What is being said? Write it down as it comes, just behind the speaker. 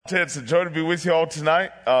tell you, it's a joy to be with you all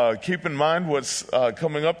tonight. Keep in mind what's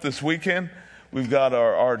coming up this weekend. We've got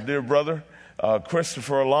our dear brother,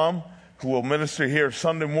 Christopher Alam, who will minister here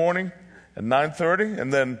Sunday morning at 9:30,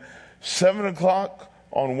 and then 7 o'clock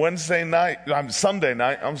on Sunday night,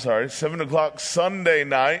 7 o'clock Sunday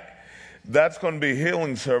night. That's going to be a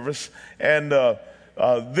healing service. And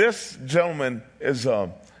this gentleman is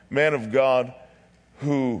a man of God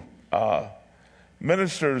who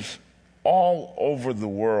ministers all over the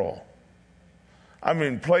world. I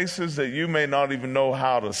mean, places that you may not even know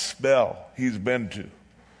how to spell, he's been to.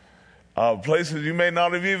 Places you may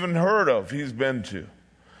not have even heard of, he's been to.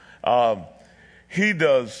 He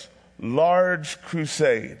does large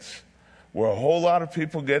crusades where a whole lot of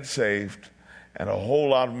people get saved and a whole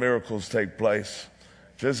lot of miracles take place.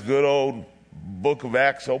 Just good old book of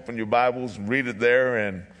Acts, open your Bibles and read it there,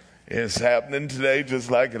 and it's happening today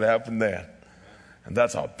just like it happened then. And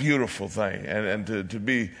that's a beautiful thing. And to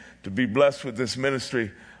be blessed with this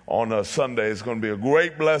ministry on a Sunday is going to be a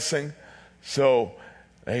great blessing. So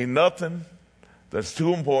ain't nothing that's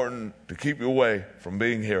too important to keep you away from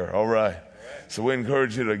being here. All right. So we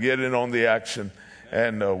encourage you to get in on the action.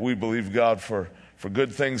 And we believe God for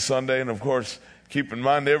good things Sunday. And, of course, keep in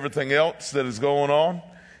mind everything else that is going on.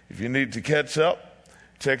 If you need to catch up,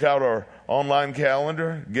 check out our online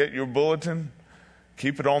calendar. Get your bulletin.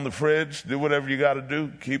 Keep it on the fridge. Do whatever you got to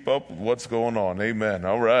do. Keep up with what's going on. Amen.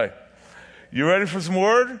 All right. You ready for some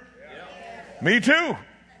word? Yeah. Me too.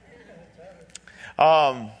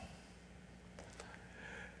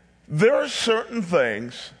 There are certain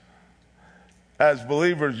things as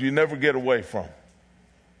believers you never get away from.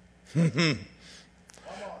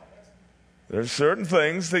 There's certain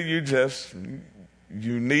things that you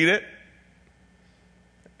need it,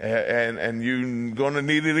 and you're going to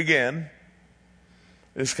need it again.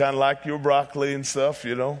 It's kind of like your broccoli and stuff,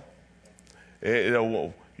 you know.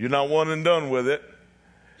 You're not one and done with it.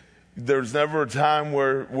 There's never a time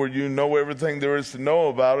where you know everything there is to know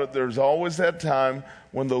about it. There's always that time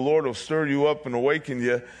when the Lord will stir you up and awaken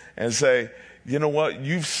you and say, you know what,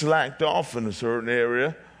 you've slacked off in a certain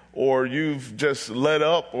area, or you've just let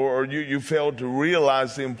up, or you failed to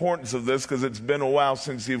realize the importance of this because it's been a while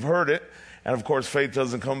since you've heard it. And, of course, faith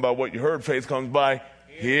doesn't come by what you heard. Faith comes by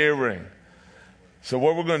hearing. So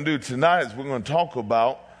what we're going to do tonight is we're going to talk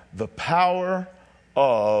about the power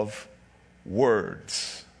of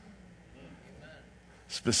words.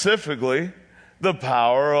 Specifically, the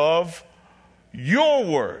power of your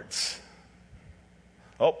words.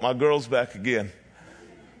 Oh, my girl's back again.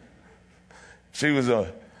 She was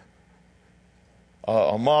a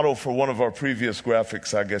model for one of our previous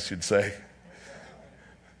graphics, I guess you'd say.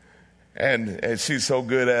 And she's so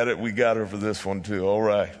good at it, we got her for this one too. All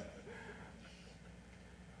right.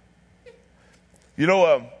 You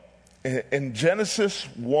know, in Genesis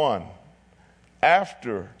 1,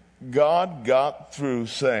 after God got through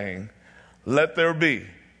saying, let there be,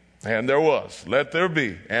 and there was, let there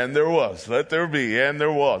be, and there was, let there be, and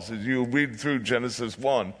there was, as you read through Genesis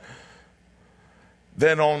 1,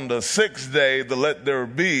 then on the sixth day, the let there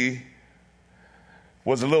be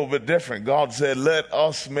was a little bit different. God said, let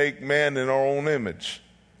us make man in our own image.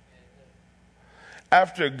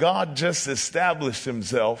 After God just established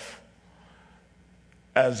himself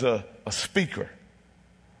as a speaker,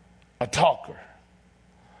 a talker,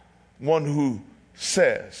 one who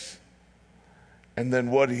says, and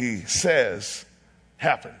then what he says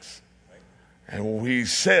happens. And he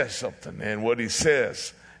says something, and what he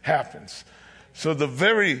says happens. So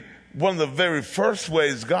one of the very first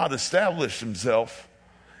ways God established himself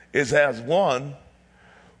is as one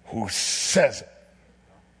who says it,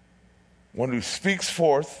 one who speaks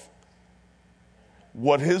forth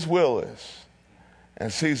what his will is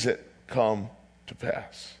and sees it come to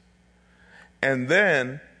pass. And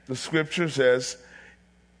then the scripture says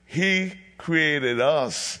he created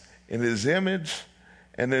us in his image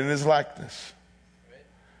and in his likeness,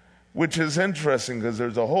 which is interesting because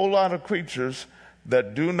there's a whole lot of creatures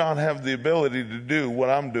that do not have the ability to do what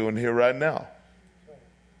I'm doing here right now.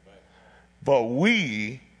 But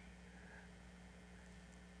we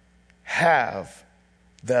have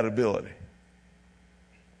that ability.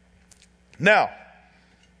 Now,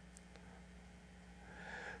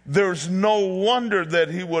 there's no wonder that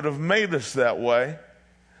he would have made us that way,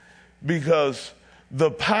 because the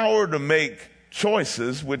power to make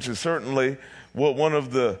choices, which is certainly one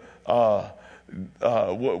of the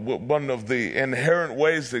inherent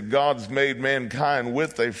ways that God's made mankind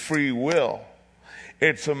with a free will.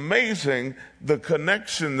 It's amazing the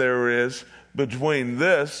connection there is between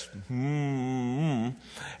this and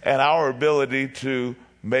our ability to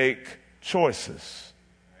make choices.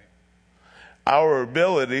 our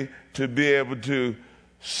ability to be able to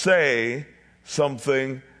say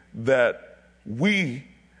something that we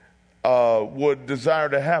would desire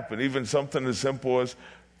to happen. Even something as simple as,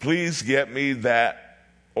 please get me that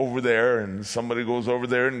over there, and somebody goes over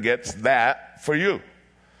there and gets that for you.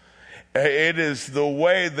 It is the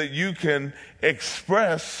way that you can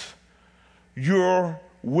express your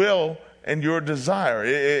will and your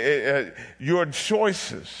desire, your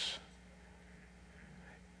choices.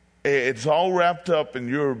 It's all wrapped up in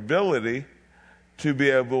your ability to be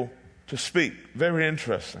able to speak. Very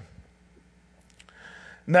interesting.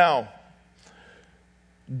 Now,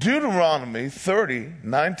 Deuteronomy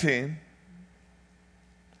 30:19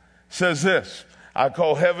 says this: I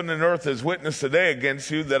call heaven and earth as witness today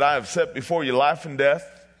against you that I have set before you life and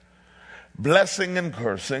death, blessing and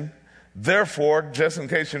cursing. Therefore, just in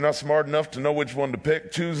case you're not smart enough to know which one to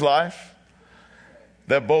pick, choose life,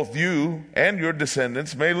 that both you and your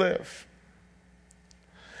descendants may live.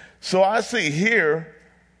 So I see here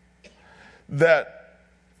that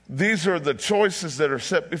these are the choices that are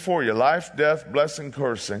set before you: life, death, blessing,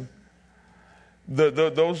 cursing.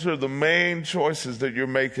 Those are the main choices that you're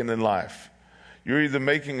making in life. You're either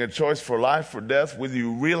making a choice for life or death, whether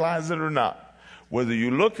you realize it or not. Whether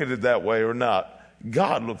you look at it that way or not,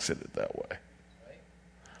 God looks at it that way.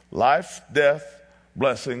 Life, death,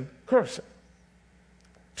 blessing, cursing.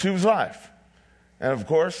 Choose life. And of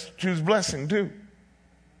course, choose blessing too.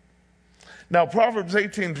 Now, Proverbs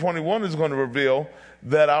 18:21 is going to reveal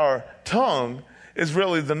that our tongue is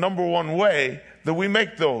really the number one way that we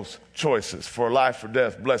make those choices for life or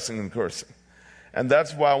death, blessing and cursing. And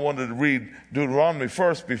that's why I wanted to read Deuteronomy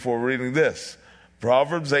first before reading this.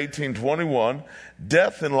 Proverbs 18:21,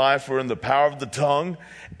 death and life are in the power of the tongue,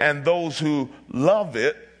 and those who love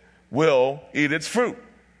it will eat its fruit.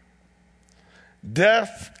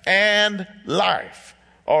 Death and life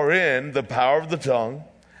are in the power of the tongue,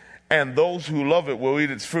 and those who love it will eat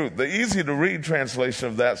its fruit. The easy to read translation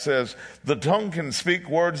of that says, the tongue can speak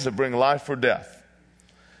words that bring life or death.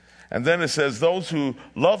 And then it says, those who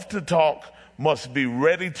love to talk must be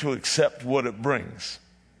ready to accept what it brings.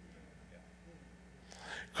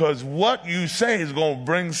 Because what you say is going to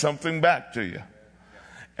bring something back to you.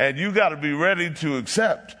 And you got to be ready to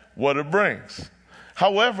accept what it brings.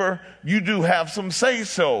 However, you do have some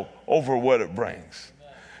say-so over what it brings.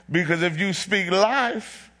 Because if you speak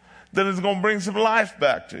life, then it's going to bring some life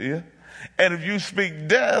back to you. And if you speak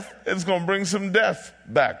death, it's going to bring some death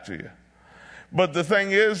back to you. But the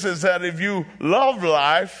thing is that if you love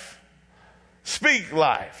life, speak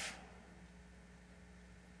life.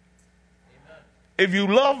 If you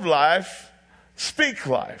love life, speak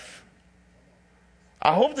life.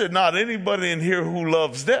 I hope there's not anybody in here who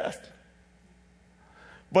loves death.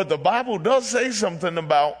 But the Bible does say something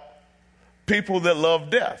about people that love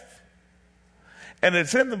death. And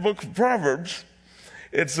it's in the book of Proverbs.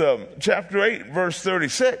 It's chapter 8, verse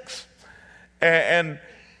 36. And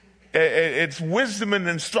it's wisdom and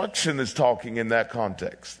instruction is talking in that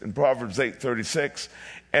context, in Proverbs 8:36.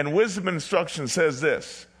 And wisdom and instruction says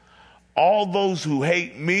this: all those who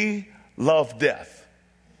hate me love death.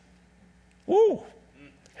 Woo,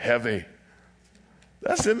 heavy.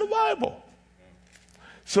 That's in the Bible.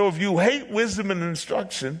 So if you hate wisdom and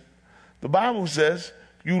instruction, the Bible says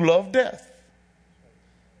you love death.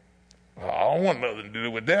 I don't want nothing to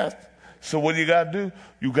do with death. So what do you got to do?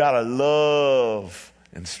 You got to love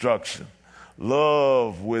instruction,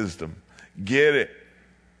 love wisdom. Get it.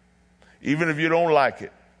 Even if you don't like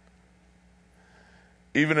it.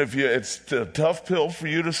 Even if it's a tough pill for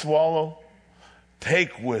you to swallow,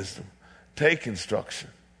 take wisdom, take instruction.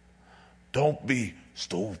 Don't be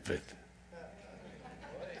stupid.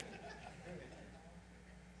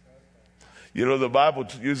 You know, the Bible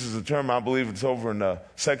uses a term, I believe it's over in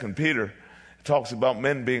 2 Peter. It talks about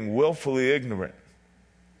men being willfully ignorant.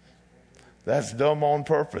 That's dumb on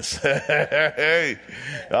purpose. Hey,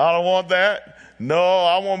 I don't want that. No,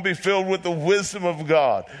 I want to be filled with the wisdom of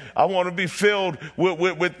God. I want to be filled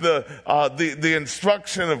with the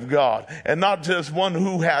instruction of God. And not just one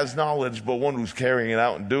who has knowledge, but one who's carrying it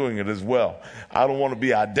out and doing it as well. I don't want to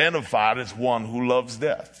be identified as one who loves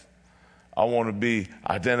death. I want to be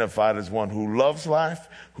identified as one who loves life,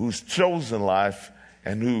 who's chosen life,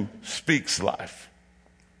 and who speaks life.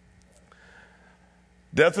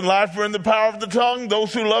 Death and life are in the power of the tongue.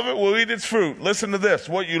 Those who love it will eat its fruit. Listen to this.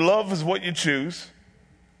 What you love is what you choose.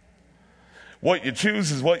 What you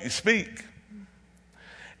choose is what you speak.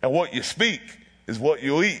 And what you speak is what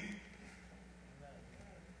you eat.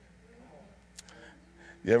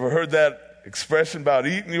 You ever heard that expression about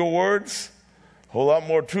eating your words? A whole lot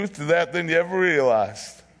more truth to that than you ever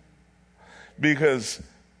realized. Because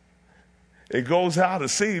It goes out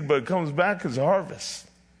as seed, but it comes back as a harvest.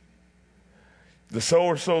 The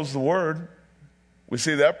sower sows the word. We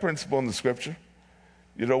see that principle in the scripture.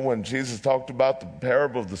 You know, when Jesus talked about the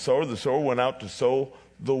parable of the sower went out to sow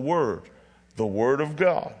the word of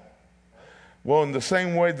God. Well, in the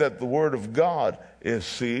same way that the word of God is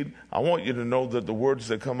seed, I want you to know that the words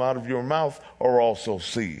that come out of your mouth are also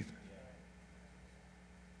seed.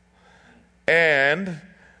 And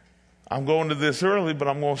I'm going to this early, but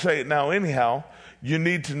I'm going to say it now anyhow. You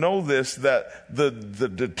need to know this, that the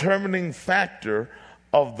determining factor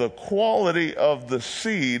of the quality of the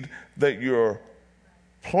seed that you're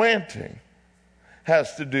planting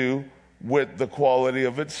has to do with the quality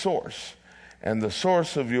of its source. And the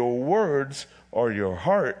source of your words are your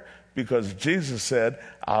heart, because Jesus said,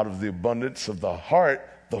 out of the abundance of the heart,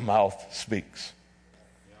 the mouth speaks.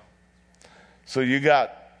 So you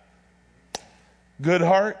got good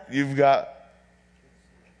heart, you've got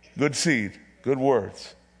good seed, good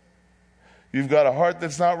words. You've got a heart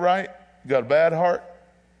that's not right, you've got a bad heart,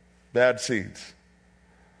 bad seeds.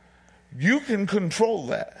 You can control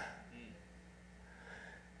that.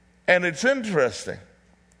 And it's interesting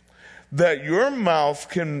that your mouth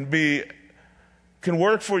can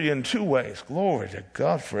work for you in two ways. Glory to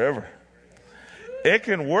God forever. It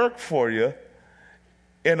can work for you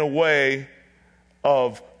in a way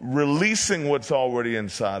of releasing what's already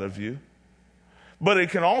inside of you, but it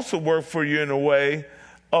can also work for you in a way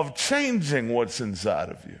of changing what's inside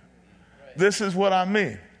of you. This is what I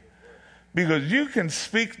mean. Because you can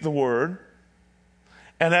speak the word,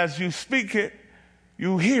 and as you speak it,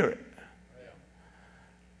 you hear it.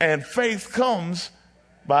 And faith comes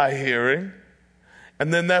by hearing,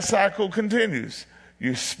 and then that cycle continues.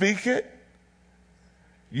 You speak it,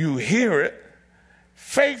 you hear it,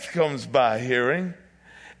 faith comes by hearing,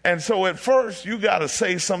 and so at first you got to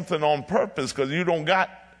say something on purpose because you don't got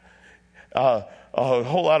a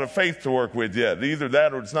whole lot of faith to work with yet. Either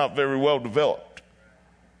that or it's not very well developed.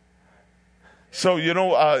 So, you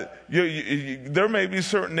know, there may be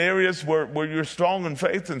certain areas where you're strong in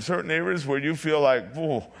faith and certain areas where you feel like,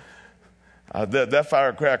 oh, that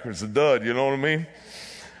firecracker's a dud, you know what I mean?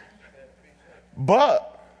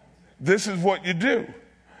 But this is what you do.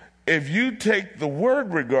 If you take the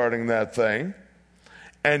word regarding that thing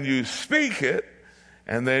and you speak it,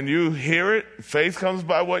 and then you hear it, faith comes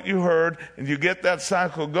by what you heard, and you get that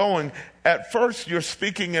cycle going. At first, you're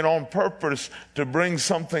speaking it on purpose to bring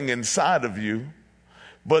something inside of you.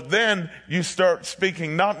 But then you start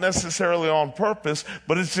speaking not necessarily on purpose,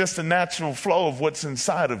 but it's just a natural flow of what's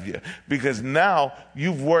inside of you. Because now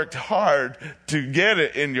you've worked hard to get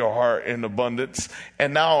it in your heart in abundance.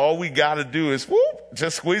 And now all we got to do is, whoop,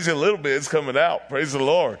 just squeeze it a little bit. It's coming out. Praise the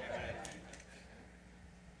Lord.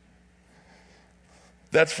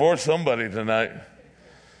 That's for somebody tonight.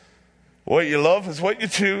 What you love is what you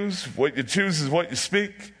choose. What you choose is what you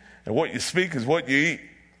speak. And what you speak is what you eat.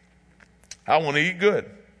 I want to eat good.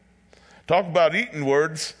 Talk about eating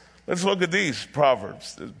words. Let's look at these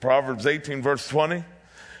Proverbs. Proverbs 18 verse 20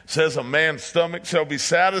 says, a man's stomach shall be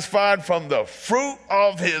satisfied from the fruit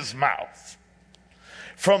of his mouth.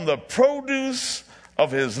 From the produce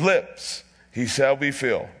of his lips he shall be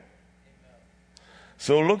filled.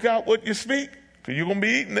 So look out what you speak, because you're going to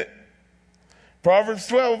be eating it. Proverbs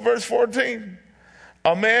 12 verse 14.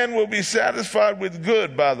 A man will be satisfied with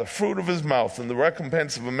good by the fruit of his mouth, and the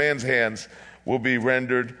recompense of a man's hands will be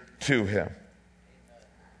rendered to him.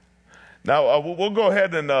 Now, we'll go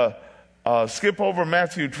ahead and skip over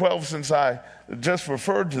Matthew 12 since I just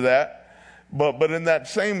referred to that. But in that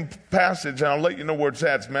same passage, and I'll let you know where it's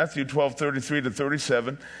at, it's Matthew 12, 33 to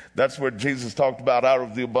 37. That's where Jesus talked about out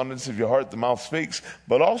of the abundance of your heart, the mouth speaks.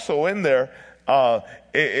 But also in there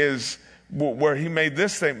is where he made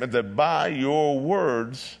this statement that by your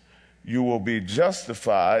words you will be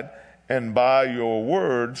justified, and by your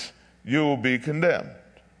words you will be condemned.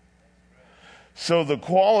 So the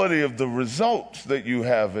quality of the results that you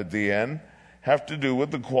have at the end have to do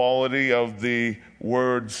with the quality of the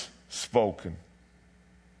words spoken.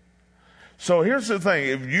 So here's the thing.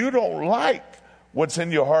 If you don't like what's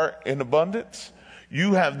in your heart in abundance,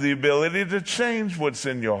 you have the ability to change what's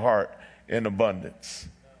in your heart in abundance.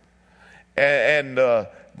 And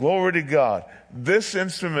glory to God. This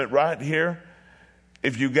instrument right here,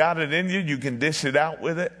 if you got it in you, you can dish it out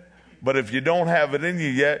with it. But if you don't have it in you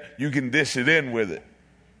yet, you can dish it in with it.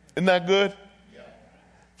 Isn't that good? Yeah.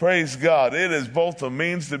 Praise God. It is both a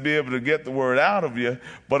means to be able to get the word out of you,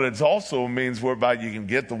 but it's also a means whereby you can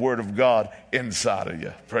get the word of God inside of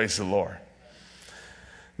you. Praise the Lord.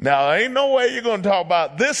 Now, ain't no way you're going to talk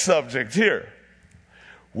about this subject here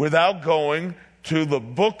without going to the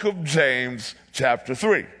book of James, chapter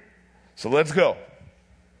 3. So let's go.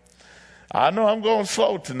 I know I'm going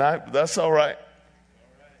slow tonight, but that's all right.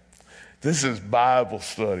 This is Bible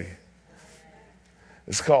study.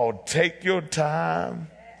 It's called Take Your Time.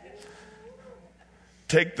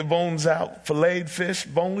 Take the bones out. Filleted fish,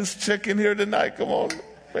 boneless chicken here tonight. Come on.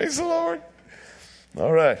 Praise the Lord.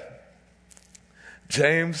 All right.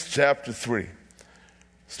 James chapter 3.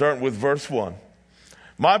 Starting with verse 1.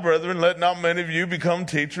 My brethren, let not many of you become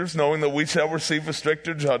teachers, knowing that we shall receive a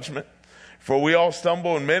stricter judgment. For we all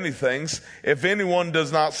stumble in many things. If anyone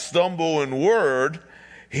does not stumble in word,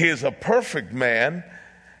 he is a perfect man,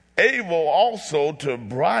 able also to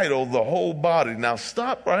bridle the whole body. Now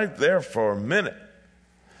stop right there for a minute.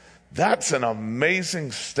 That's an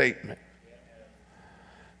amazing statement.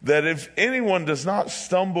 That if anyone does not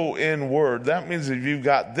stumble in word, that means if you've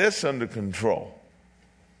got this under control,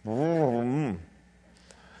 that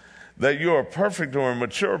you're a perfect or a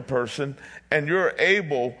mature person and you're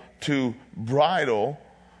able to bridle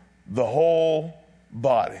the whole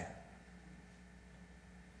body.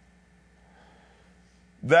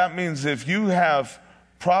 That means if you have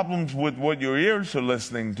problems with what your ears are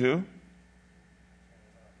listening to,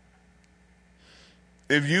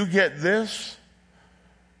 if you get this,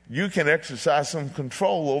 you can exercise some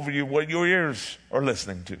control over what your ears are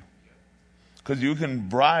listening to. Because you can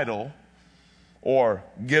bridle or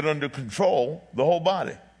get under control the whole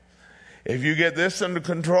body. If you get this under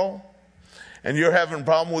control and you're having a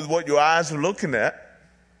problem with what your eyes are looking at,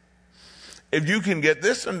 if you can get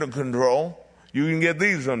this under control, you can get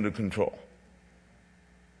these under control.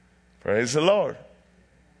 Praise the Lord.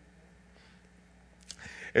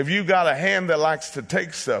 If you got a hand that likes to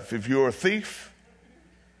take stuff, if you're a thief,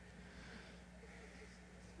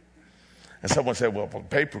 and someone said, well,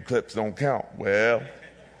 paper clips don't count. Well,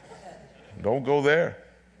 don't go there.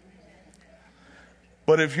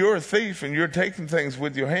 But if you're a thief and you're taking things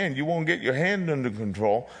with your hand, you won't get your hand under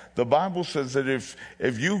control. The Bible says that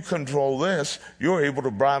if you control this, you're able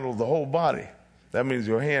to bridle the whole body. That means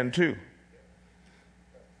your hand too.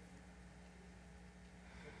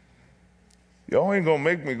 Y'all ain't gonna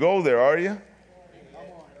make me go there, are you?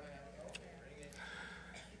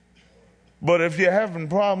 But if you're having a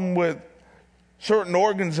problem with certain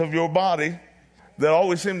organs of your body that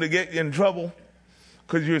always seem to get you in trouble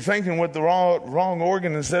because you're thinking with the wrong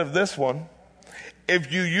organ instead of this one,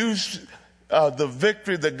 if you use the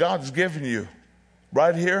victory that God's given you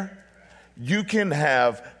right here, you can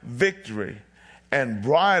have victory and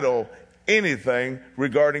bridle anything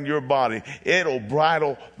regarding your body. It'll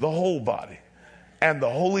bridle the whole body. And the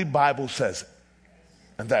Holy Bible says it.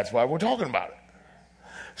 And that's why we're talking about it.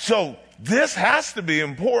 So this has to be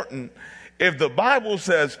important if the Bible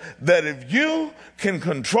says that if you can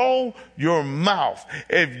control your mouth,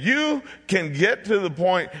 if you can get to the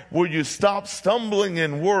point where you stop stumbling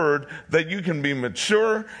in word, that you can be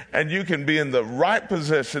mature and you can be in the right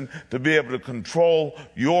position to be able to control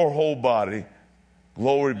your whole body.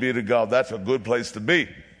 Glory be to God. That's a good place to be.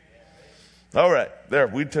 All right, there,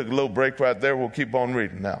 we took a little break right there. We'll keep on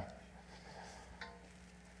reading now.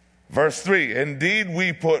 Verse 3, indeed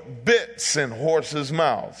we put bits in horses'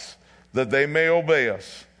 mouths, that they may obey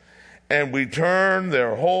us, and we turn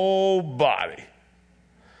their whole body.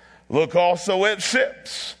 Look also at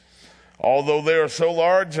ships. Although they are so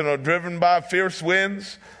large and are driven by fierce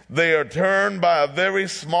winds, they are turned by a very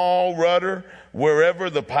small rudder wherever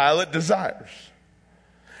the pilot desires.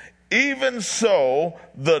 Even so,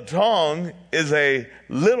 the tongue is a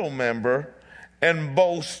little member and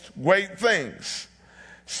boasts great things.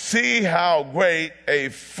 See how great a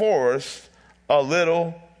forest a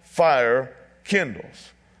little fire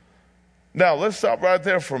kindles. Now, let's stop right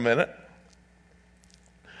there for a minute.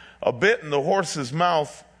 A bit in the horse's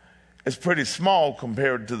mouth is pretty small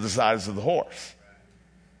compared to the size of the horse.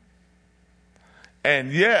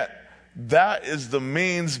 And yet, that is the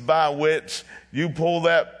means by which you pull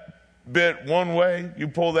that bit one way, you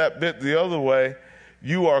pull that bit the other way,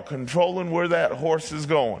 you are controlling where that horse is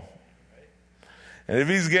going. And if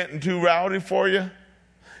he's getting too rowdy for you,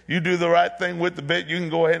 you do the right thing with the bit, you can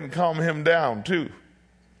go ahead and calm him down too.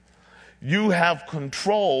 You have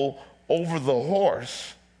control over the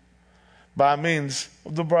horse by means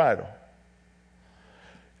of the bridle.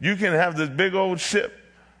 You can have this big old ship.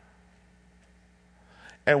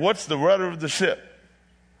 And what's the rudder of the ship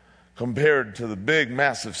compared to the big,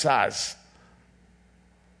 massive size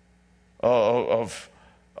of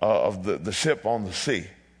the ship on the sea?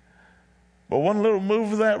 But one little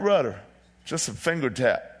move of that rudder, just a finger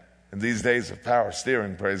tap. In these days of power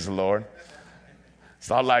steering, praise the Lord. It's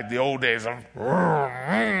not like the old days of,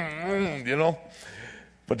 you know.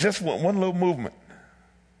 But just one little movement.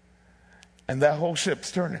 And that whole ship's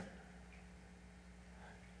turning.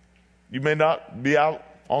 You may not be out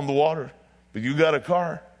on the water, but you got a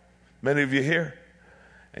car. Many of you here.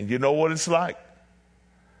 And you know what it's like.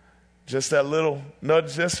 Just that little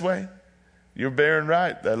nudge this way, you're bearing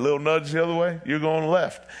right. That little nudge the other way, you're going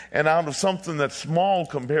left. And out of something that's small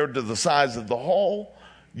compared to the size of the whole,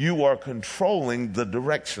 you are controlling the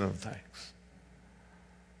direction of things.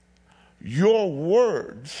 Your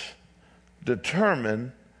words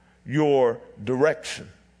determine your direction.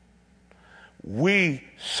 We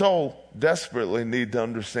so desperately need to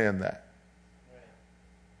understand that.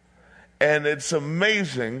 And it's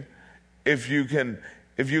amazing if you can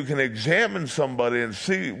examine somebody and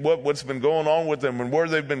see what's been going on with them and where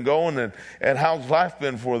they've been going and how's life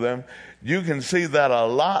been for them, you can see that a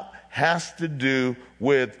lot has to do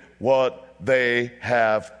with what they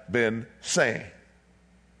have been saying.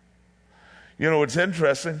 You know, it's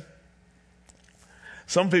interesting.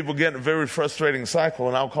 Some people get in a very frustrating cycle,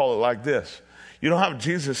 and I'll call it like this. You know how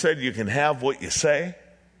Jesus said you can have what you say?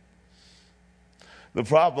 The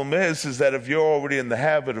problem is that if you're already in the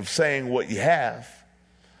habit of saying what you have,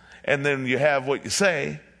 and then you have what you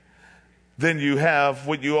say, then you have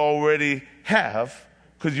what you already have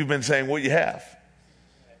because you've been saying what you have.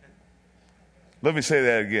 Let me say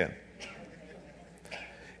that again.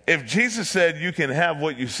 If Jesus said you can have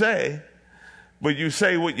what you say, but you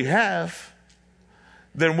say what you have,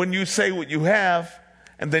 then when you say what you have,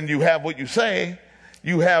 and then you have what you say,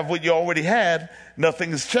 you have what you already had,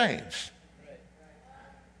 nothing has changed.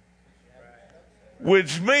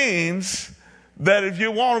 Which means that if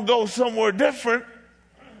you want to go somewhere different,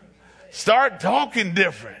 start talking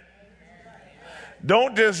different.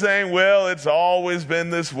 Don't just say, well, it's always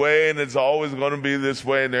been this way and it's always going to be this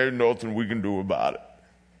way and there's nothing we can do about it.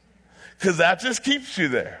 Because that just keeps you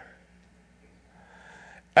there.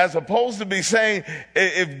 As opposed to be saying,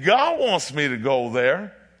 if God wants me to go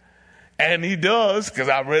there, and he does, because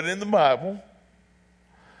I read it in the Bible,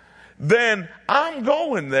 then I'm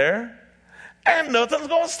going there, and nothing's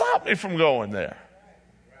going to stop me from going there.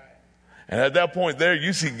 And at that point there,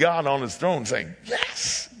 you see God on his throne saying,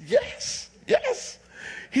 yes, yes, yes.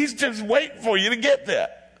 He's just waiting for you to get there,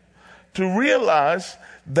 to realize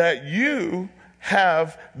that you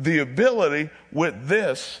have the ability with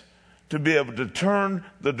this to be able to turn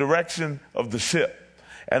the direction of the ship.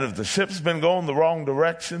 And if the ship's been going the wrong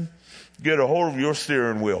direction, get a hold of your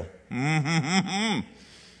steering wheel. And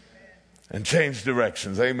change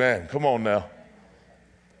directions. Amen. Come on now.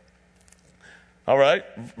 All right.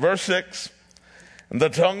 Verse 6. And the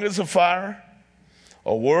tongue is a fire,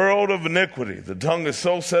 a world of iniquity. The tongue is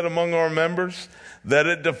so set among our members that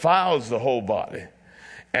it defiles the whole body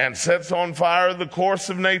and sets on fire the course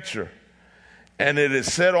of nature. And it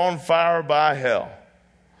is set on fire by hell.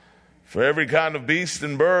 For every kind of beast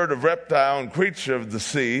and bird, of reptile and creature of the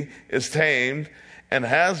sea is tamed and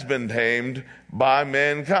has been tamed by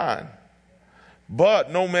mankind.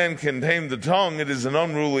 But no man can tame the tongue. It is an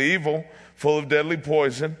unruly evil, full of deadly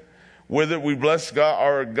poison. With it we bless God,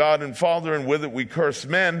 our God and Father, and with it we curse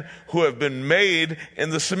men who have been made in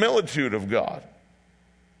the similitude of God.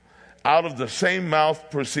 Out of the same mouth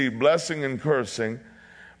proceed blessing and cursing.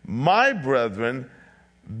 My brethren,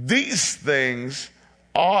 these things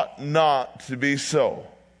ought not to be so.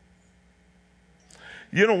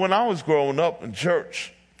 You know, when I was growing up in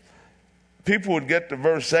church, people would get to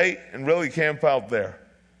verse 8 and really camp out there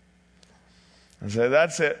and say,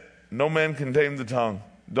 that's it. No man can tame the tongue.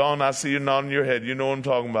 Dawn, I see you nodding your head. You know what I'm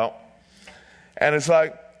talking about. And it's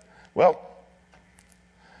like, well,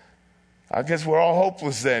 I guess we're all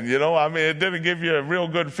hopeless then, you know. I mean, it didn't give you a real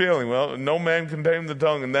good feeling. Well, no man can tame the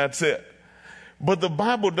tongue, and that's it. But the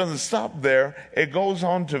Bible doesn't stop there. It goes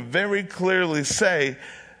on to very clearly say,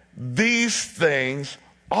 these things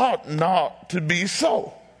ought not to be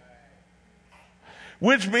so.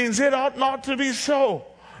 Which means it ought not to be so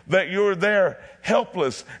that you're there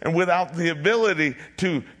helpless and without the ability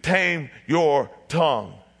to tame your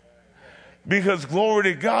tongue. Because glory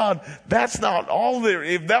to God, that's not all there.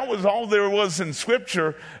 If that was all there was in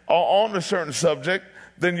Scripture on a certain subject,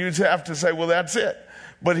 then you'd have to say, well, that's it.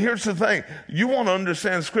 But here's the thing. You want to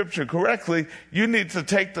understand Scripture correctly, you need to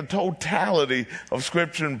take the totality of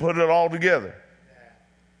Scripture and put it all together.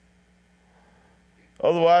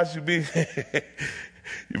 Otherwise, you'd be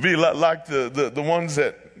like the ones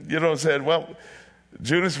that, you know, said, well,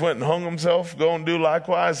 Judas went and hung himself, go and do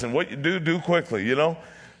likewise, and what you do quickly, you know.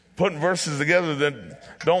 Putting verses together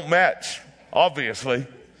that don't match, obviously.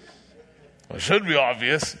 Well, it should be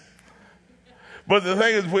obvious. But the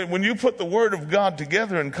thing is, when you put the Word of God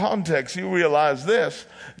together in context, you realize this,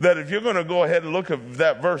 that if you're going to go ahead and look at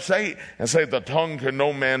that verse 8 and say, the tongue can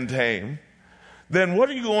no man tame, then what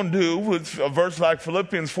are you going to do with a verse like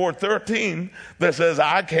Philippians 4:13 that says,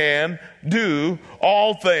 I can do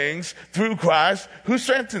all things through Christ who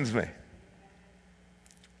strengthens me?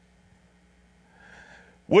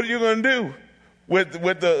 What are you going to do with the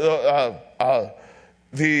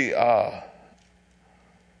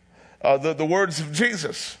words of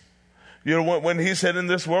Jesus? You know, when he said, in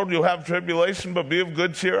this world you'll have tribulation, but be of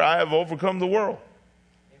good cheer, I have overcome the world.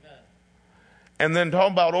 Amen. And then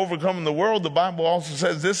talking about overcoming the world, the Bible also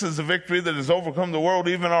says this is the victory that has overcome the world,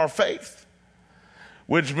 even our faith.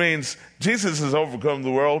 Which means Jesus has overcome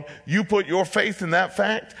the world. You put your faith in that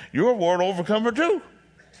fact, you're a world overcomer too.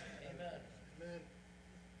 Amen.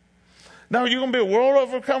 Now, you're going to be a world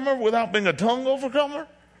overcomer without being a tongue overcomer?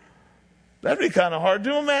 That'd be kind of hard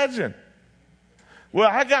to imagine. Well,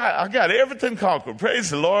 I got everything conquered.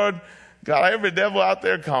 Praise the Lord. Got every devil out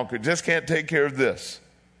there conquered. Just can't take care of this.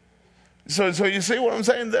 So you see what I'm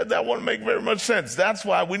saying? That wouldn't make very much sense. That's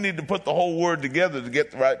why we need to put the whole word together to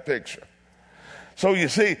get the right picture. So you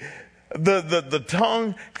see, the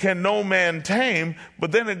tongue can no man tame,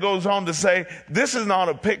 but then it goes on to say, this is not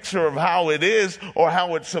a picture of how it is or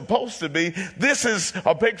how it's supposed to be. This is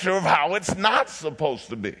a picture of how it's not supposed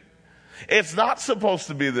to be. It's not supposed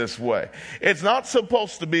to be this way. It's not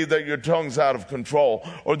supposed to be that your tongue's out of control,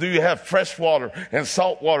 or do you have fresh water and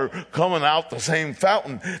salt water coming out the same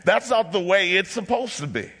fountain. That's not the way it's supposed to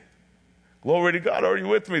be. Glory to God. Are you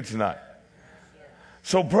with me tonight?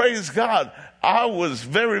 So praise God. I was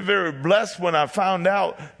very, very blessed when I found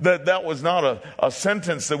out that that was not a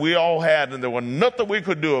sentence that we all had and there was nothing we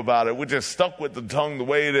could do about it. We just stuck with the tongue the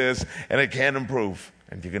way it is, and it can't improve,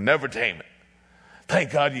 and you can never tame it.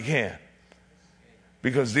 Thank God you can.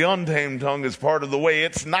 Because the untamed tongue is part of the way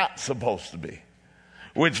it's not supposed to be.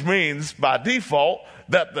 Which means, by default,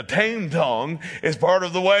 that the tamed tongue is part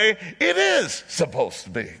of the way it is supposed to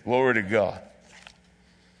be. Glory to God.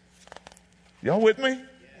 Y'all with me?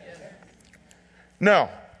 Now,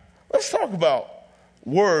 let's talk about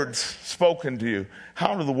words spoken to you.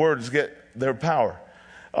 How do the words get their power?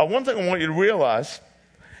 One thing I want you to realize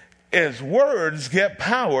is words get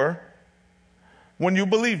power when you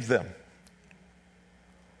believe them.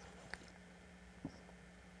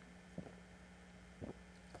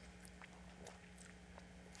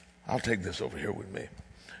 I'll take this over here with me.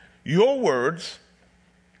 Your words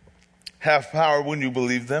have power when you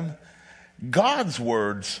believe them. God's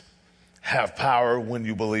words have power when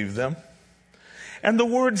you believe them. And the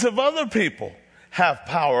words of other people have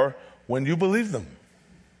power when you believe them.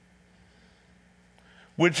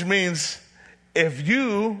 Which means if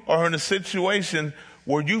you are in a situation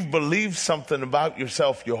where you've believed something about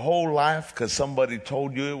yourself your whole life because somebody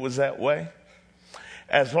told you it was that way,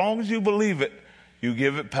 as long as you believe it, you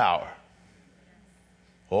give it power.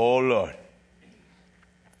 Oh, Lord.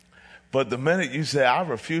 But the minute you say, I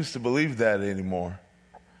refuse to believe that anymore,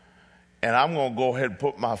 and I'm going to go ahead and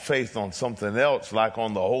put my faith on something else, like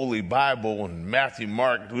on the Holy Bible and Matthew,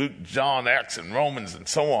 Mark, Luke, John, Acts, and Romans, and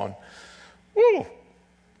so on, woo,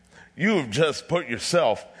 you have just put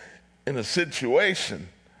yourself in a situation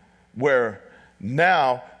where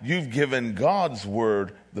now you've given God's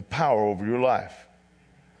word the power over your life.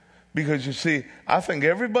 Because you see, I think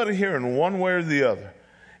everybody here in one way or the other,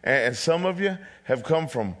 and some of you have come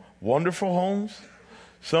from wonderful homes.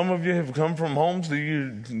 Some of you have come from homes that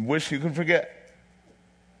you wish you could forget.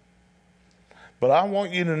 But I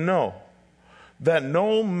want you to know that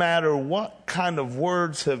no matter what kind of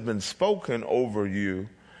words have been spoken over you,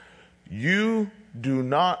 you do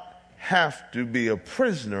not have to be a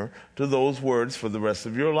prisoner to those words for the rest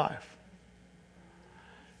of your life.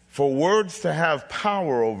 For words to have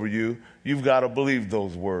power over you, you've got to believe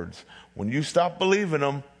those words. When you stop believing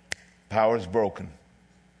them, power's broken.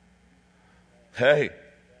 Hey.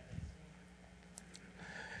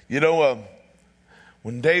 You know,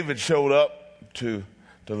 when David showed up to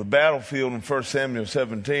the battlefield in 1 Samuel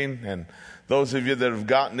 17, and those of you that have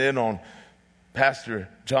gotten in on Pastor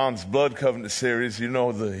John's Blood Covenant series, you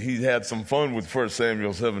know that he had some fun with 1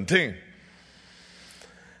 Samuel 17.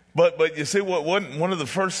 But you see, one of the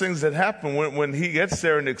first things that happened when he gets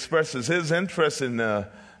there and expresses his interest in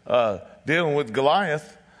dealing with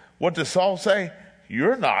Goliath, what does Saul say?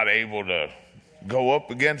 You're not able to go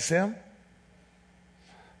up against him.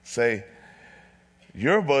 Say,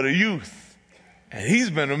 you're but a youth, and he's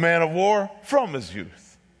been a man of war from his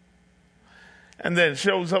youth. And then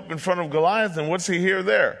shows up in front of Goliath, and what's he hear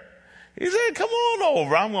there? He said, come on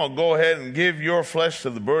over. I'm going to go ahead and give your flesh to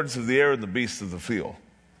the birds of the air and the beasts of the field.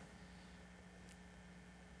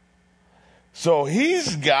 So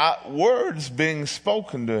he's got words being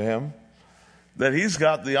spoken to him that he's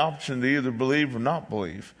got the option to either believe or not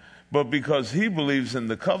believe. But because he believes in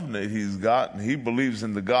the covenant he's got, and he believes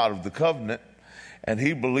in the God of the covenant, and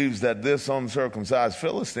he believes that this uncircumcised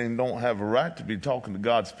Philistine don't have a right to be talking to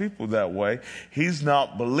God's people that way, he's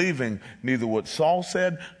not believing neither what Saul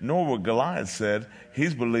said nor what Goliath said.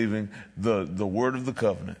 He's believing the word of the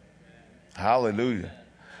covenant. Hallelujah.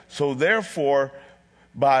 So therefore,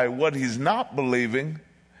 by what he's not believing,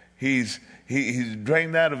 he's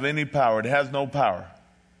drained that of any power. It has no power.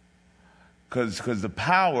 Because the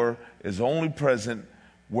power is only present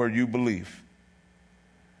where you believe.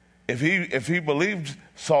 If he believed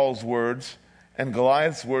Saul's words and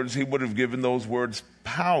Goliath's words, he would have given those words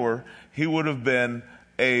power. He would have been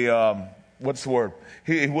a, what's the word?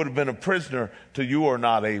 He would have been a prisoner to you are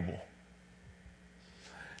not able.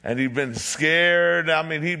 And he'd been scared. I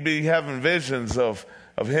mean, he'd be having visions of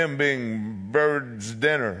him being birds'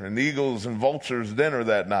 dinner and eagles and vultures' dinner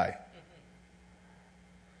that night.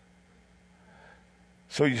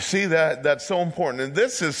 So you see that's so important. And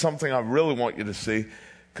this is something I really want you to see,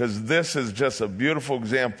 because this is just a beautiful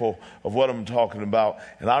example of what I'm talking about.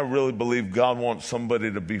 And I really believe God wants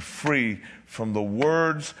somebody to be free from the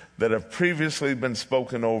words that have previously been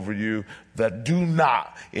spoken over you that do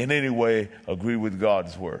not in any way agree with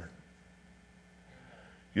God's word.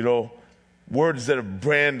 You know, words that have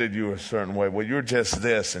branded you a certain way. Well, you're just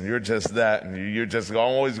this and you're just that and you're just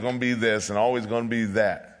always going to be this and always going to be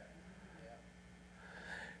that.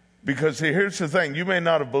 Because here's the thing, you may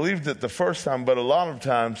not have believed it the first time, but a lot of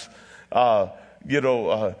times, the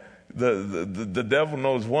devil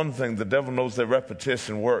knows one thing. The devil knows that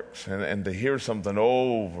repetition works, and to hear something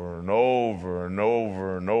over and over and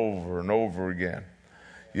over and over and over again.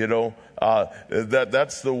 You know,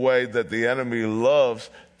 that's the way that the enemy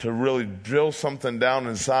loves to really drill something down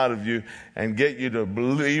inside of you and get you to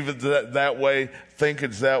believe it that way, think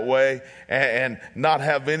it's that way, and not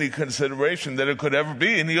have any consideration that it could ever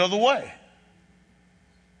be any other way.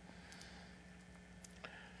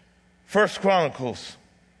 1 Chronicles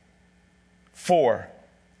 4,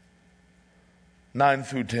 9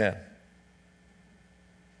 through 10.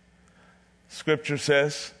 Scripture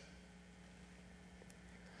says,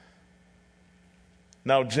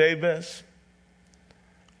 now Jabez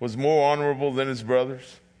was more honorable than his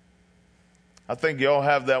brothers. I think you all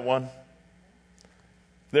have that one.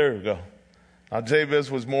 There you go. Now Jabez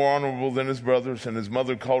was more honorable than his brothers, and his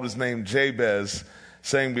mother called his name Jabez,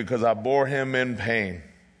 saying, because I bore him in pain.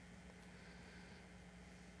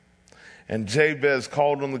 And Jabez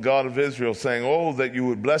called on the God of Israel, saying, oh, that you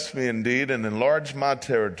would bless me indeed and enlarge my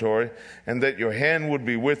territory, and that your hand would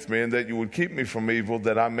be with me, and that you would keep me from evil,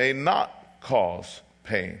 that I may not cause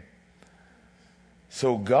pain.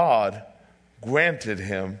 So God granted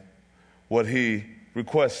him what he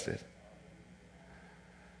requested.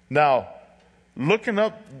 Now, looking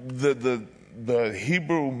up the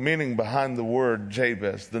Hebrew meaning behind the word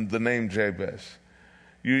Jabez, the name Jabez,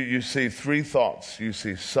 you see three thoughts. You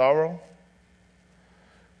see sorrow,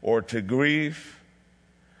 or to grieve,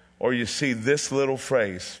 or you see this little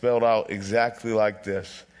phrase spelled out exactly like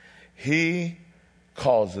this: he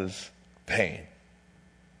causes pain.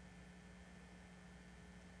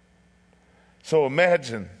 So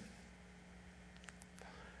imagine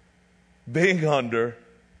being under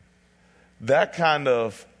that kind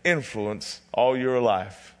of influence all your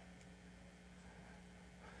life.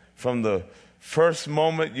 From the first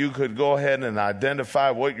moment you could go ahead and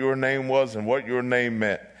identify what your name was and what your name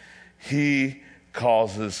meant. He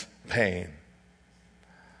causes pain.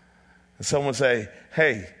 And someone say,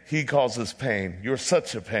 hey, he causes pain. You're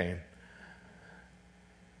such a pain.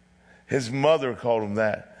 His mother called him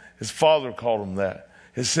that. His father called him that.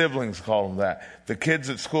 His siblings called him that. The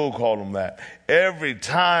kids at school called him that. Every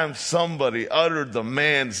time somebody uttered the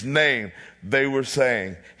man's name, they were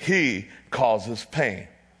saying, he causes pain.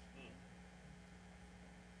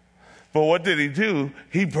 But what did he do?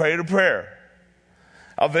 He prayed a prayer.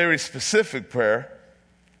 A very specific prayer.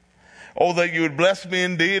 Oh, that you would bless me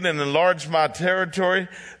indeed and enlarge my territory,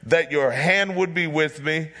 that your hand would be with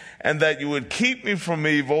me, and that you would keep me from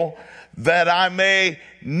evil, that I may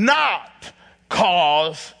not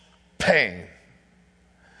cause pain.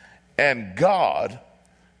 And God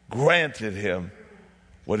granted him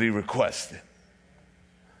what he requested.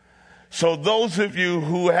 So those of you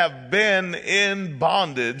who have been in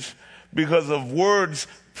bondage because of words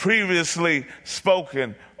previously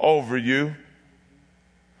spoken over you,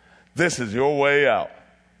 this is your way out.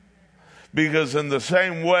 Because in the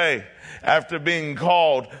same way, after being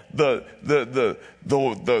called the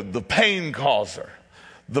pain causer,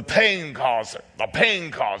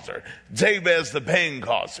 Jabez the pain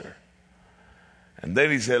causer. And then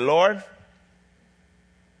he said, Lord,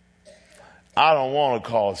 I don't want to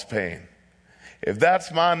cause pain. If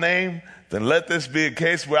that's my name, then let this be a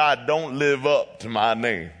case where I don't live up to my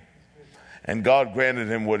name. And God granted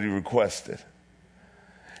him what he requested.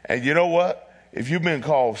 And you know what? If you've been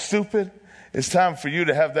called stupid, it's time for you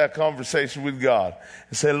to have that conversation with God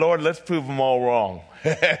and say, Lord, let's prove them all wrong.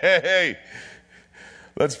 Hey,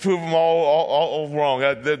 let's prove them all wrong.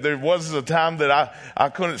 There was a time that I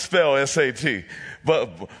couldn't spell SAT,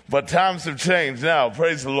 but times have changed now.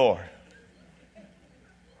 Praise the Lord.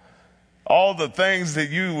 All the things that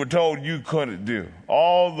you were told you couldn't do,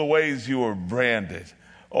 all the ways you were branded.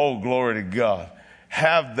 Oh, glory to God.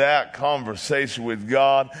 Have that conversation with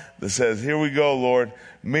God that says, here we go, Lord,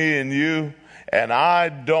 me and you, and I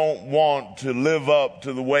don't want to live up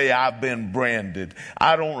to the way I've been branded.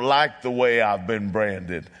 I don't like the way I've been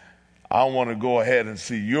branded. I want to go ahead and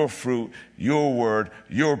see your fruit, your word,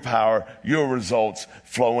 your power, your results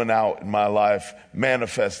flowing out in my life,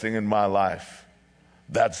 manifesting in my life.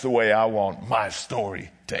 That's the way I want my story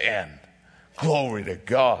to end. Glory to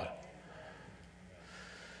God.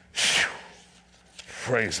 Whew.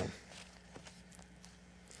 Praise him.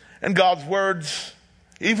 And God's words,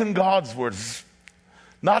 even God's words,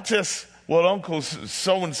 not just what Uncle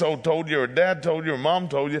so-and-so told you or Dad told you or Mom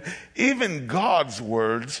told you, even God's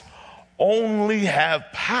words only have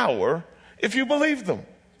power if you believe them.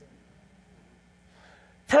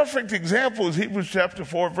 Perfect example is Hebrews chapter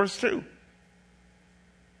 4, verse 2.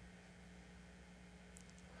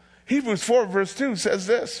 Hebrews 4, verse 2 says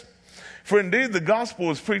this, for indeed the gospel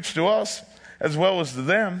was preached to us as well as to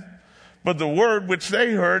them, but the word which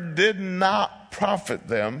they heard did not profit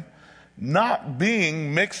them, not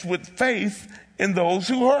being mixed with faith in those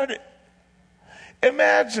who heard it.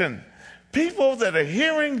 Imagine people that are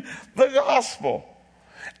hearing the gospel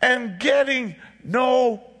and getting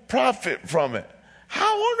no profit from it.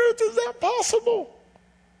 How on earth is that possible?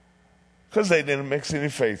 Because they didn't mix any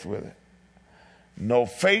faith with it. No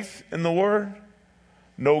faith in the word,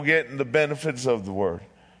 no getting the benefits of the word,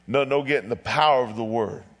 no getting the power of the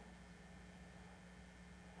word.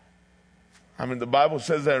 I mean, the Bible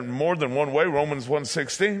says that in more than one way, Romans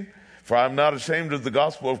 1:16, for I am not ashamed of the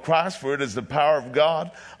gospel of Christ, for it is the power of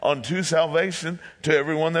God unto salvation to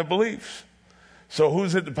everyone that believes. So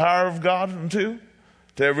who's it the power of God unto?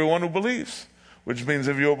 To everyone who believes. Which means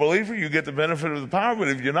if you're a believer, you get the benefit of the power, but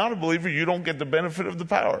if you're not a believer, you don't get the benefit of the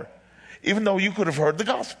power. Even though you could have heard the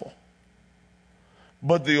gospel.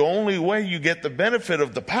 But the only way you get the benefit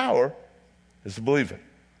of the power is to believe it.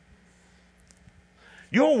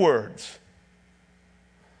 Your words.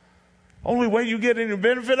 Only way you get any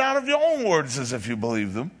benefit out of your own words is if you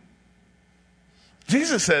believe them.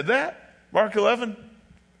 Jesus said that. Mark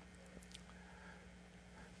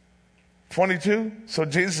 11:22. So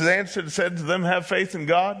Jesus answered and said to them, have faith in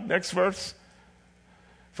God. Next verse.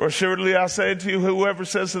 For assuredly I say to you, whoever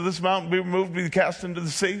says to this mountain, be removed, be cast into the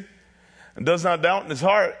sea, and does not doubt in his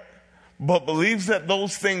heart, but believes that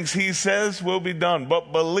those things he says will be done,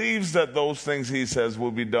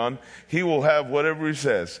 he will have whatever he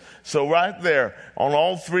says. So right there, on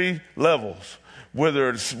all three levels, whether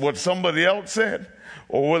it's what somebody else said,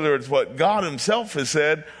 or whether it's what God himself has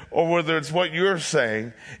said, or whether it's what you're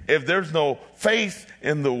saying, if there's no faith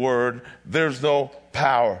in the word, there's no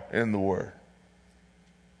power in the word.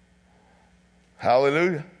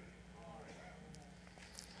 Hallelujah.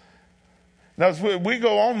 Now, as we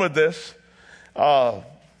go on with this, one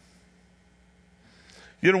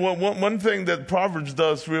thing that Proverbs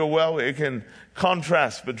does real well, it can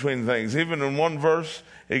contrast between things. Even in one verse,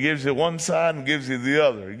 it gives you one side and gives you the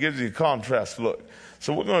other. It gives you a contrast look.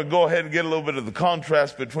 So we're going to go ahead and get a little bit of the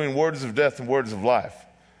contrast between words of death and words of life.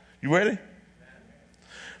 You ready?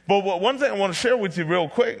 But one thing I want to share with you real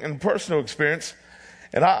quick in personal experience,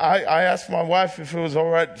 and I asked my wife if it was all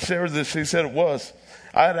right to share this. She said it was.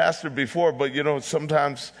 I had asked her before, but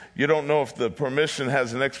sometimes you don't know if the permission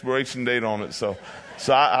has an expiration date on it. So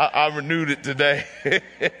I renewed it today.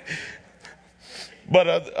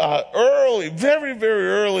 But early, very, very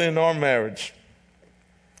early in our marriage,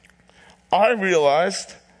 I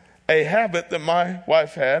realized a habit that my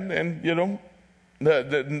wife had, and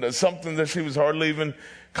something that she was hardly even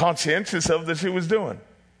conscientious of that she was doing.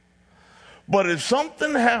 But if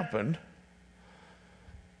something happened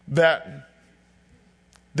that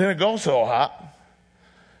didn't go so hot,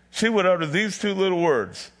 she would utter these two little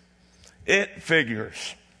words: it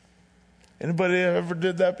figures. Anybody ever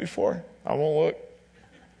did that before? I won't look.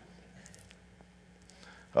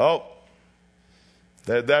 Oh,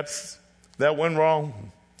 that went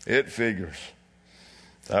wrong. It figures.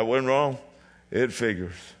 That went wrong. It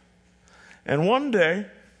figures. And one day,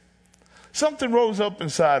 something rose up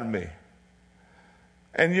inside of me.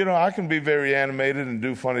 And, I can be very animated and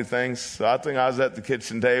do funny things. So I think I was at the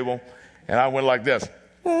kitchen table, and I went like this.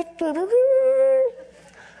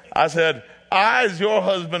 I said, I, as your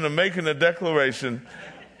husband, am making a declaration.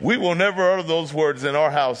 We will never utter those words in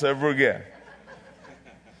our house ever again.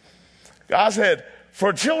 I said,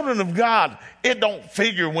 for children of God, it don't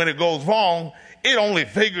figure when it goes wrong. It only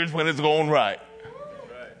figures when it's going right.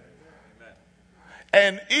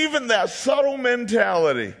 And even that subtle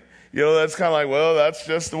mentality, that's kind of like, well, that's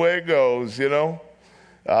just the way it goes,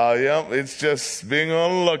 it's just being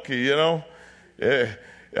unlucky,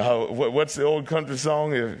 what's the old country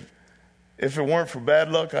song? If it weren't for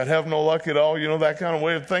bad luck, I'd have no luck at all. That kind of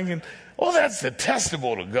way of thinking. Well, that's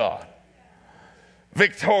detestable to God.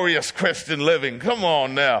 Victorious Christian living. Come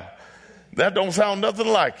on now. That don't sound nothing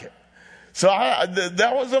like it. So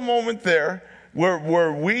that was a moment there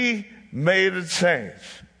where we made a change.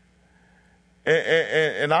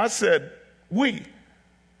 And I said, we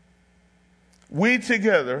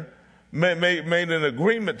together made an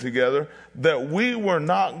agreement together that we were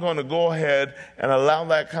not going to go ahead and allow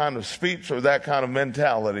that kind of speech or that kind of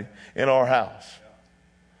mentality in our house.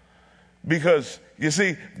 Because, you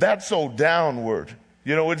see, that's so downward.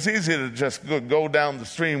 It's easy to just go down the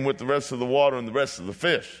stream with the rest of the water and the rest of the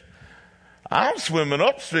fish. I'm swimming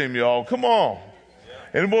upstream, y'all. Come on.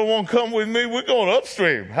 Anybody want to come with me? We're going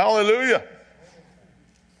upstream. Hallelujah.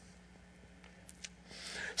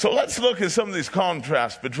 So let's look at some of these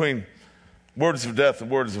contrasts between words of death and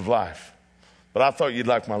words of life. But I thought you'd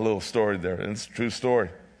like my little story there, and it's a true story.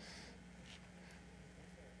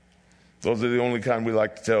 Those are the only kind we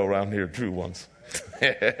like to tell around here, true ones.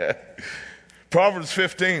 Proverbs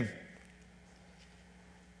 15.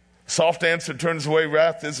 Soft answer turns away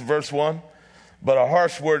wrath. This is verse 1. But a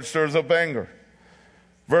harsh word stirs up anger.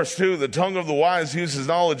 Verse 2. The tongue of the wise uses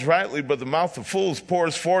knowledge rightly, but the mouth of fools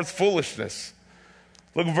pours forth foolishness.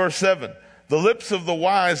 Look at verse 7. The lips of the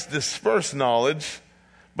wise disperse knowledge,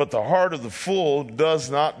 but the heart of the fool does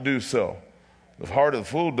not do so. The heart of the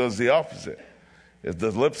fool does the opposite. If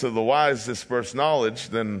the lips of the wise disperse knowledge,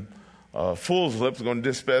 then a fool's lips are going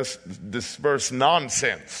to disperse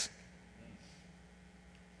nonsense.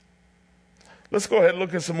 Let's go ahead and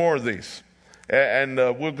look at some more of these. And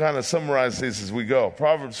we'll kind of summarize these as we go.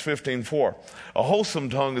 Proverbs 15:4. A wholesome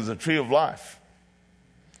tongue is a tree of life,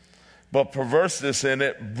 but perverseness in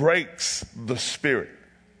it breaks the spirit.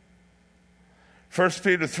 1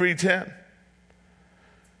 Peter 3:10.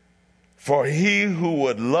 For he who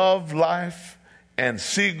would love life and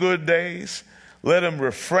see good days, let him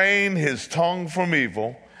refrain his tongue from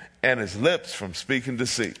evil and his lips from speaking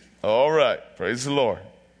deceit. All right, praise the Lord.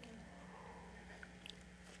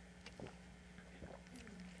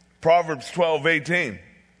 Proverbs 12:18.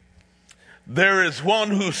 There is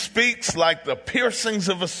one who speaks like the piercings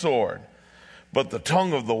of a sword, but the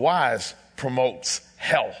tongue of the wise promotes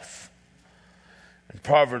health. And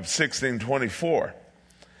Proverbs 16:24.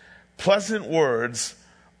 Pleasant words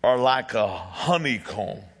are like a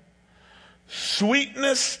honeycomb,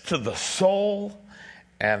 sweetness to the soul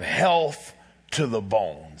and health to the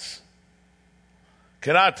bones.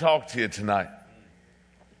 Can I talk to you tonight?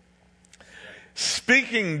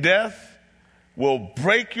 Speaking death will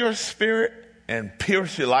break your spirit and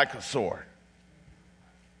pierce you like a sword.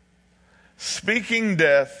 Speaking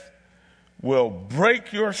death will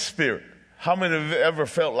break your spirit. How many of you ever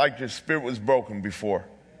felt like your spirit was broken before?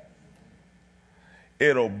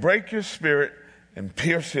 It'll break your spirit and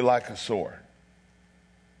pierce you like a sword.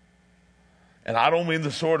 And I don't mean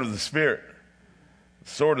the sword of the Spirit. The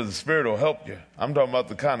sword of the Spirit will help you. I'm talking about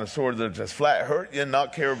the kind of sword that just flat hurt you and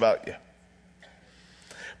not care about you.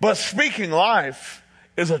 But speaking life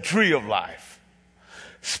is a tree of life.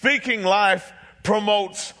 Speaking life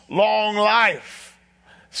promotes long life.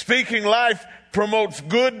 Speaking life promotes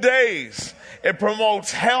good days. It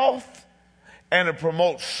promotes health, and it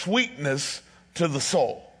promotes sweetness to the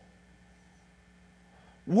soul.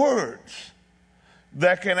 Words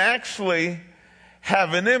that can actually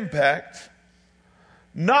have an impact,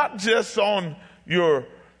 not just on your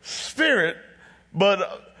spirit,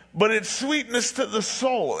 but it's sweetness to the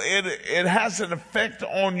soul. It has an effect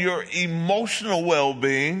on your emotional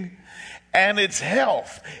well-being and its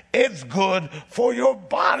health. It's good for your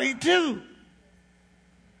body too.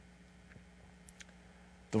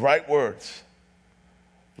 The right words,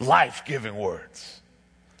 life-giving words.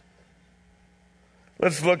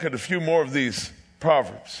 Let's look at a few more of these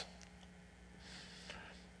Proverbs.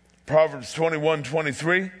 Proverbs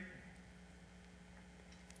 21:23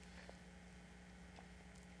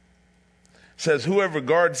 says, whoever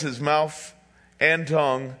guards his mouth and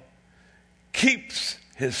tongue keeps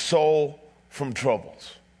his soul from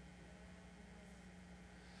troubles.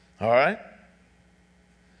 All right?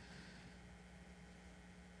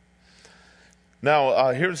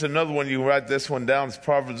 Now, here's another one. You can write this one down. It's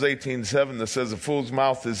Proverbs 18:7 that says, a fool's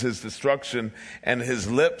mouth is his destruction, and his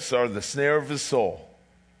lips are the snare of his soul.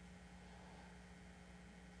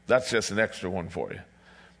 That's just an extra one for you.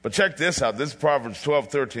 But check this out. This is Proverbs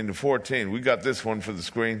 12:13-14. We got this one for the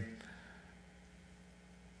screen.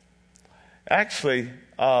 Actually,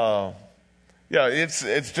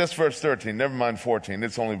 it's just verse 13. Never mind 14.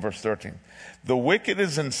 It's only verse 13. The wicked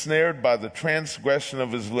is ensnared by the transgression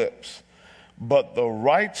of his lips, but the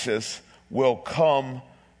righteous will come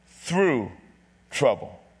through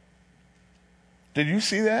trouble. Did you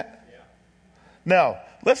see that? Yeah. Now,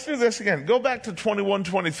 let's do this again. Go back to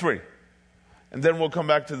 21:23, and then we'll come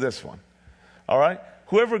back to this one. All right?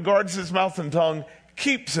 Whoever guards his mouth and tongue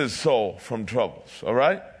keeps his soul from troubles. All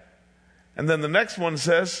right? And then the next one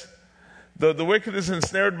says, the wicked is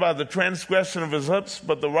ensnared by the transgression of his lips,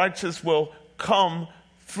 but the righteous will come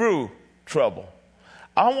through trouble.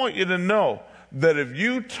 I want you to know that if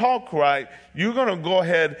you talk right, you're going to go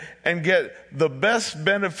ahead and get the best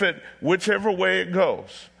benefit whichever way it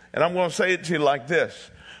goes. And I'm going to say it to you like this.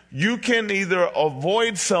 You can either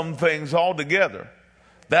avoid some things altogether.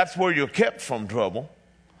 That's where you're kept from trouble.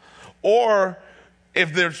 Or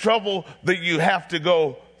if there's trouble that you have to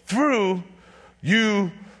go through,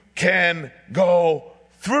 you can go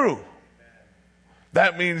through.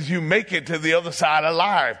 That means you make it to the other side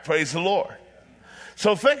alive. Praise the Lord.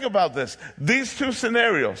 So think about this. These two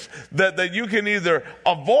scenarios, that you can either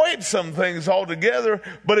avoid some things altogether,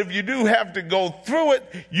 but if you do have to go through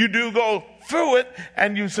it, you do go through it,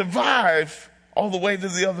 and you survive all the way to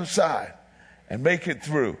the other side and make it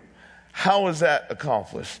through. How is that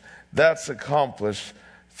accomplished? That's accomplished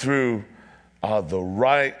through the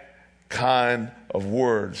right kind of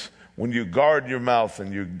words. When you guard your mouth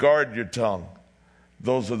and you guard your tongue,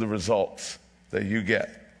 those are the results that you get.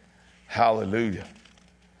 Hallelujah.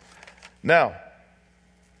 Now,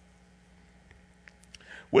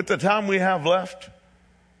 with the time we have left,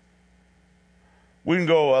 we can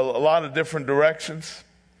go a lot of different directions.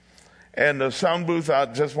 And the sound booth, I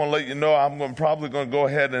just want to let you know, I'm probably going to go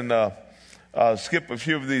ahead and skip a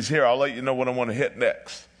few of these here. I'll let you know what I want to hit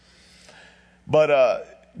next. But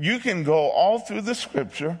you can go all through the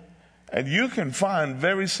scripture, and you can find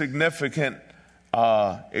very significant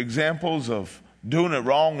examples of doing it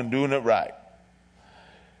wrong and doing it right.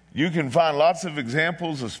 You can find lots of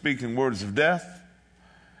examples of speaking words of death.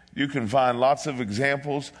 You can find lots of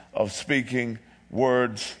examples of speaking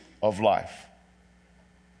words of life.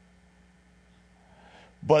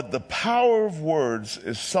 But the power of words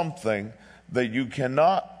is something that you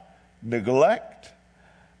cannot neglect.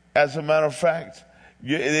 As a matter of fact,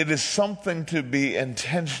 it is something to be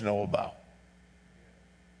intentional about.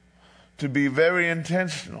 To be very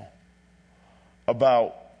intentional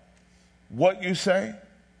about what you say,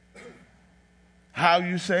 how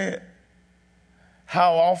you say it,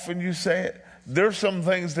 how often you say it. There's some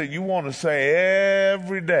things that you want to say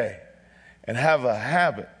every day and have a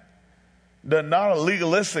habit. Not a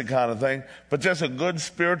legalistic kind of thing, but just a good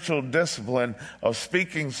spiritual discipline of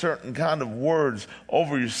speaking certain kind of words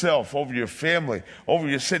over yourself, over your family, over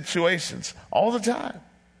your situations, all the time.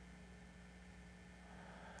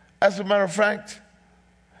 As a matter of fact,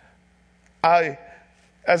 as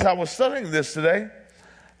I was studying this today,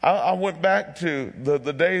 I went back to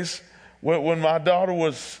the days when my daughter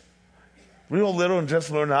was real little and just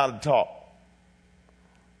learned how to talk.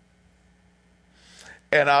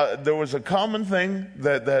 And there was a common thing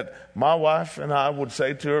that my wife and I would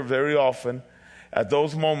say to her very often at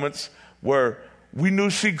those moments where we knew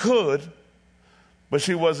she could, but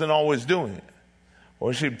she wasn't always doing it.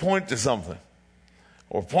 Or she'd point to something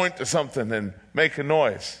and make a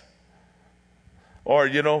noise. Or,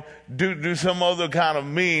 do some other kind of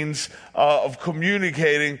means of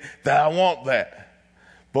communicating that I want that.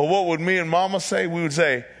 But what would me and Mama say? We would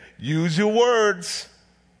say, use your words.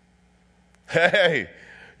 Hey,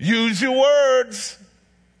 use your words.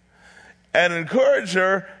 And encourage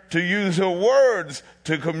her to use her words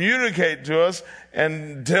to communicate to us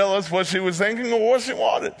and tell us what she was thinking or what she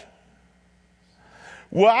wanted.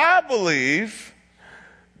 Well, I believe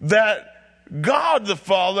that God the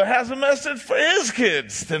Father has a message for his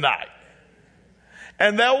kids tonight.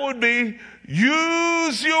 And that would be,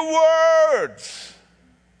 use your words.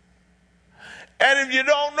 And if you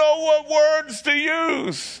don't know what words to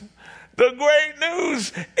use, the great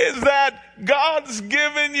news is that God's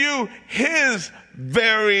given you his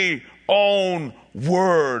very own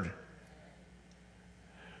word.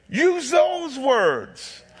 Use those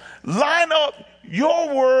words. Line up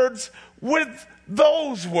your words with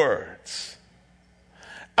those words.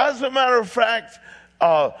 As a matter of fact,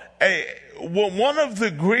 one of the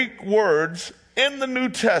Greek words in the New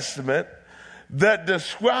Testament that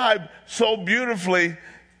describe so beautifully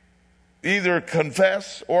either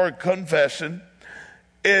confess or confession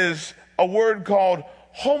is a word called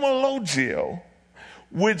homologio,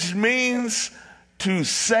 which means to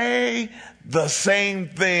say the same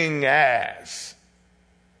thing as.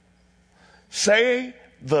 Say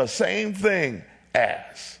the same thing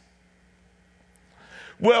as.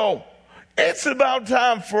 Well, it's about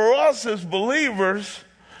time for us as believers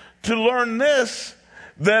to learn this,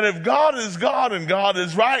 that if God is God and God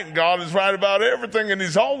is right and God is right about everything and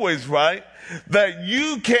he's always right, that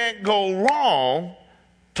you can't go wrong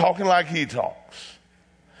talking like he talks.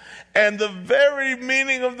 And the very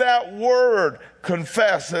meaning of that word,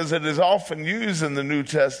 confess, as it is often used in the New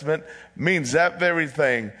Testament, means that very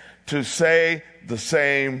thing, to say the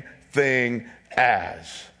same thing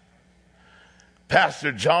as.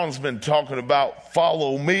 Pastor John's been talking about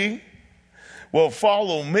follow me. Well,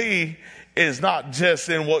 follow me is not just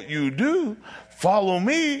in what you do. Follow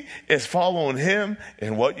me is following him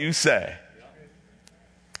in what you say.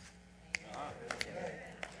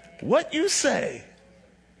 What you say.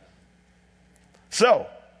 So,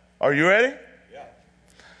 are you ready? Yeah.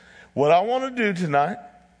 What I want to do tonight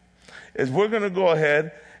is we're going to go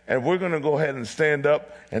ahead and stand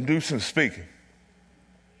up and do some speaking.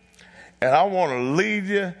 And I want to lead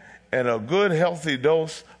you in a good, healthy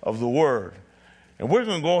dose of the word. And we're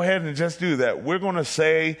going to go ahead and just do that. We're going to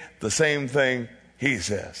say the same thing he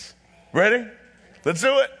says. Ready? Let's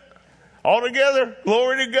do it. All together.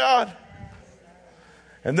 Glory to God.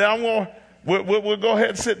 And then we'll go ahead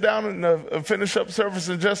and sit down and finish up service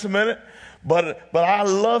in just a minute. But I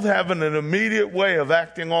love having an immediate way of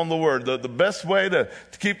acting on the word. The best way to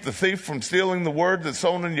keep the thief from stealing the word that's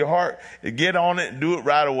sown in your heart is get on it and do it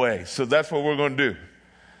right away. So that's what we're going to do.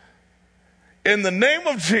 In the name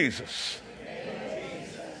of Jesus,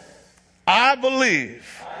 I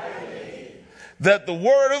believe that the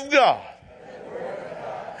word of God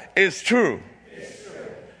is true.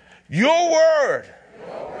 Your word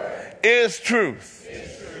is truth.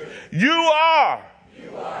 You are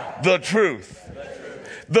the truth.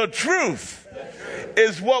 The truth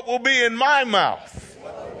is what will be in my mouth,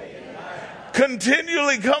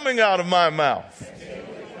 continually coming out of my mouth.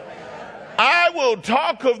 I will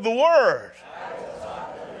talk of the word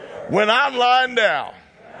when I'm lying down.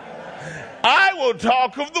 I will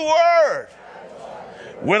talk of the word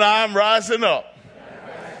when I'm rising up.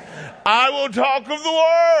 I will talk of the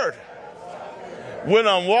word when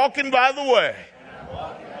I'm walking by the way.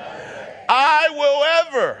 I will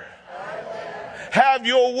ever have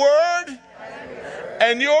your word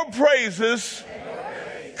and your praises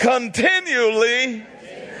continually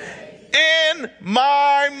in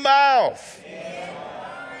my mouth.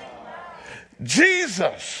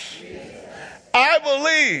 Jesus, I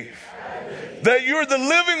believe that you're the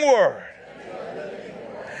living word.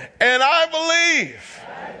 And I believe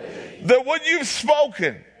that what you've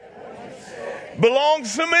spoken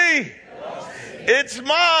belongs to me. It's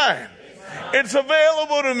mine. It's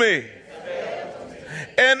available to me.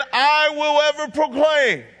 And I will ever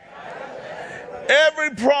proclaim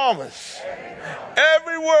every promise,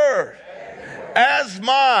 every word as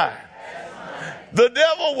mine. The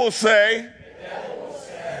devil will say,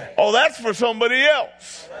 oh, that's for somebody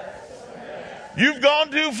else. You've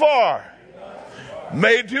gone too far.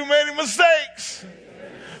 Made too many mistakes.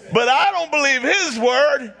 But I don't believe his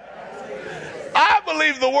word. I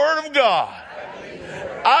believe the word of God.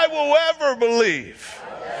 I will ever believe.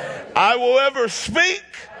 I will ever speak.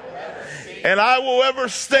 And I will ever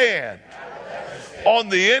stand on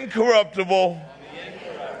the incorruptible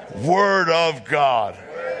word of God.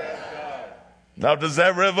 Now, does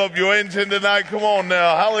that rev up your engine tonight? Come on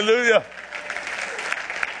now. Hallelujah.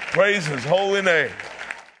 Praise his holy name.